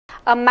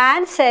A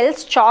man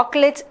sells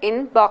chocolates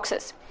in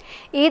boxes.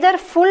 Either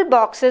full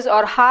boxes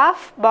or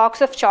half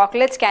box of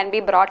chocolates can be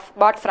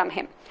bought from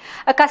him.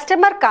 A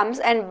customer comes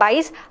and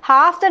buys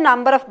half the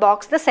number of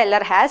box the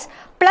seller has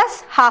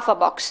plus half a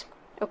box.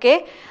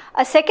 Okay.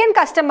 A second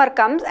customer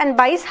comes and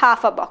buys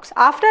half a box.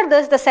 After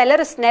this, the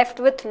seller is left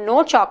with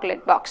no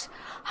chocolate box.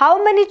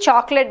 How many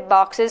chocolate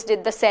boxes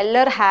did the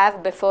seller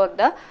have before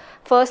the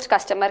first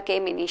customer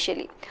came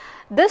initially?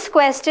 This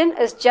question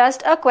is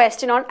just a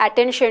question on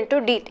attention to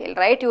detail,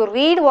 right? You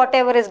read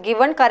whatever is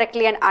given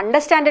correctly and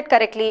understand it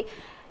correctly,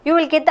 you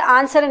will get the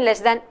answer in less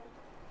than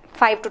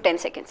 5 to 10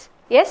 seconds.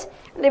 Yes?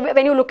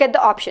 When you look at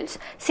the options.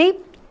 See,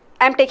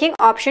 I am taking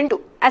option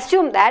 2.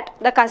 Assume that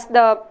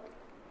the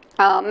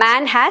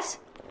man has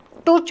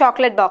 2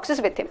 chocolate boxes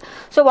with him.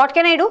 So what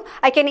can I do?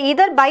 I can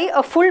either buy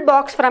a full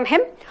box from him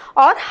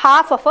or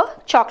half of a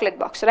chocolate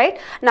box, right?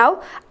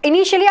 Now,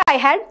 initially I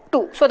had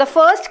 2. So the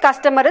first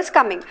customer is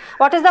coming.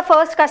 What is the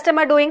first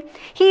customer doing?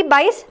 He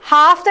buys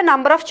half the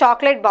number of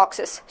chocolate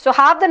boxes. So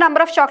half the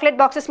number of chocolate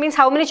boxes means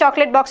how many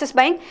chocolate boxes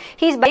buying?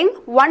 He is buying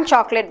 1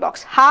 chocolate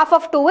box. Half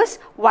of 2 is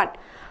 1.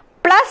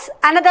 Plus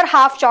another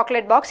half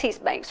chocolate box he is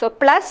buying. So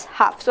plus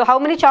half. So how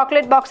many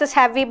chocolate boxes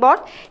have we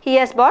bought? He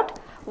has bought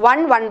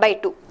 1 by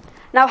 2.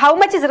 Now how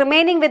much is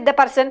remaining with the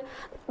person?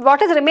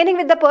 What is remaining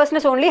with the person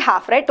is only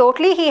half, right?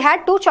 Totally he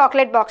had 2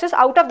 chocolate boxes.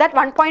 Out of that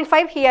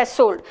 1.5 he has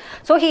sold.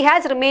 So he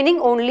has remaining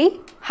only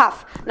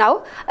half.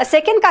 Now a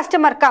second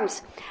customer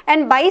comes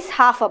and buys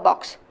half a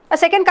box. A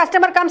second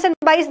customer comes and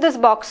buys this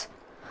box.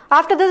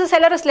 After this, the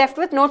seller is left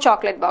with no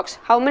chocolate box.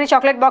 How many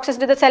chocolate boxes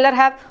did the seller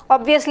have?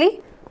 Obviously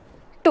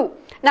 2.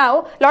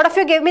 Now a lot of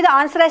you gave me the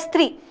answer as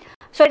 3.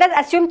 So let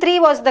us assume 3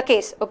 was the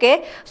case,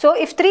 okay. So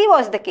if 3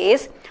 was the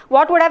case,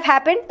 what would have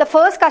happened? The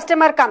first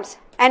customer comes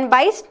and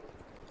buys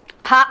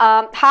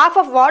half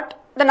of what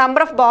the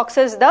number of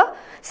boxes the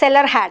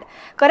seller had,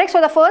 correct?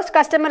 So the first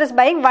customer is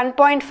buying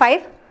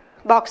 1.5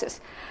 boxes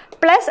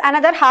plus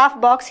another half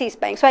box he is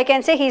buying. So I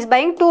can say he is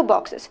buying 2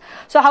 boxes.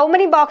 So how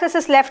many boxes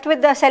is left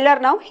with the seller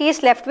now? He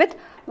is left with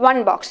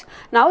 1 box.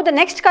 Now the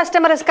next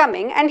customer is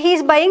coming and he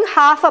is buying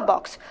half a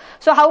box.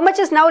 So how much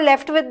is now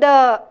left with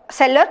the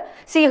seller?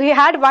 See, he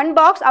had 1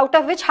 box, out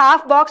of which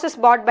half box is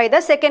bought by the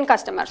second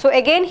customer. So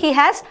again he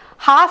has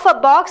half a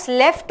box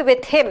left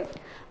with him,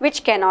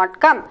 which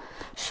cannot come.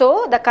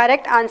 So the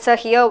correct answer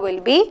here will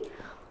be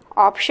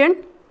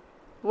option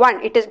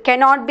 1. It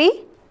cannot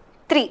be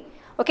 3.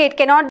 Okay, it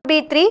cannot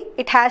be 3.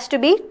 It has to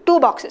be 2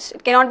 boxes.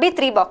 It cannot be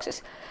 3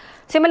 boxes.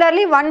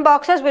 Similarly, 1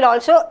 boxes will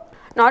also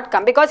not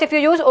come, because if you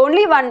use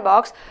only 1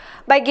 box,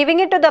 by giving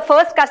it to the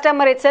first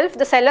customer itself,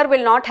 the seller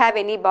will not have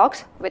any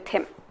box with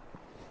him.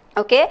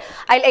 Okay,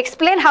 I'll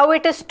explain how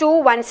it is 2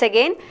 once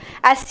again.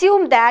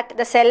 Assume that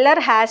the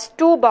seller has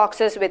 2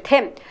 boxes with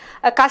him.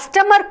 A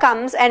customer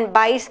comes and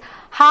buys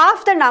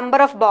half the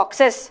number of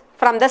boxes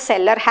from the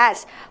seller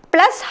has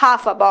plus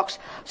half a box.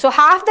 So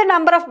half the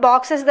number of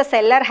boxes the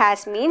seller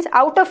has means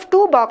out of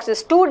 2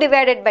 boxes, 2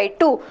 divided by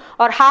 2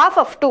 or half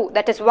of 2,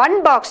 that is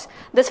 1 box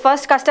this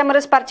first customer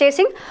is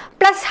purchasing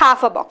plus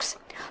half a box.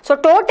 So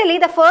totally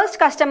the first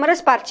customer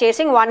is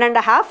purchasing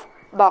 1.5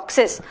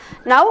 boxes.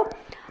 Now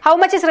how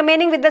much is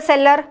remaining with the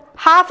seller?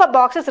 Half a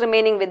box is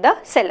remaining with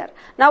the seller.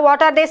 Now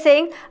what are they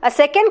saying? A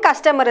second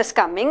customer is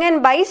coming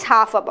and buys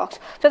half a box.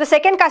 So the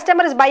second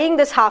customer is buying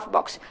this half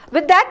box.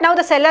 With that, now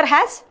the seller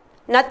has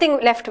nothing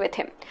left with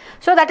him.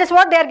 So that is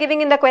what they are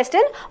giving in the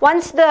question.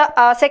 Once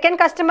the second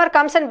customer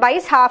comes and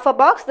buys half a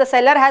box, the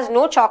seller has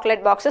no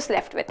chocolate boxes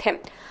left with him.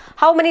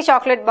 How many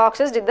chocolate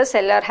boxes did the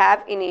seller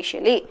have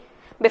initially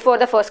before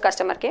the first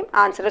customer came?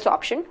 Answer is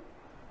option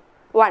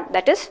 1,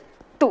 that is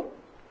 2.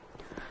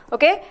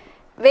 Okay,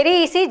 very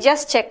easy,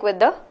 just check with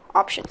the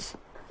options.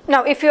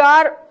 Now if you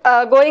are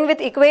going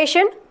with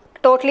equation,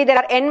 totally there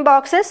are n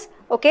boxes.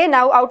 Okay,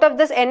 now out of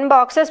this n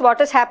boxes, what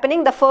is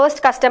happening? The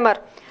first customer,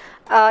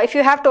 if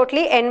you have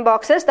totally n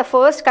boxes, the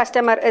first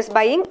customer is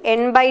buying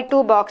n by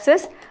 2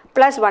 boxes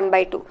plus 1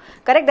 by 2.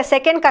 Correct? The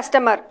second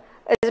customer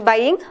is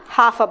buying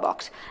half a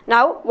box.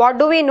 Now what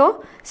do we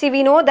know? See,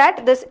 we know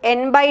that this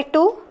n by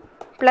 2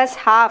 plus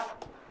half,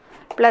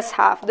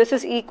 this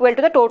is equal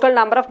to the total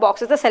number of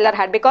boxes the seller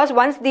had, because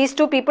once these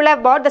 2 people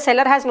have bought, the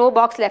seller has no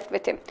box left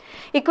with him.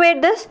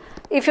 Equate this.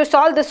 If you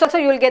solve this also,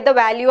 you will get the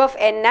value of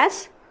n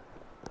as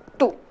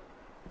 2.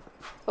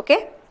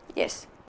 Okay? Yes.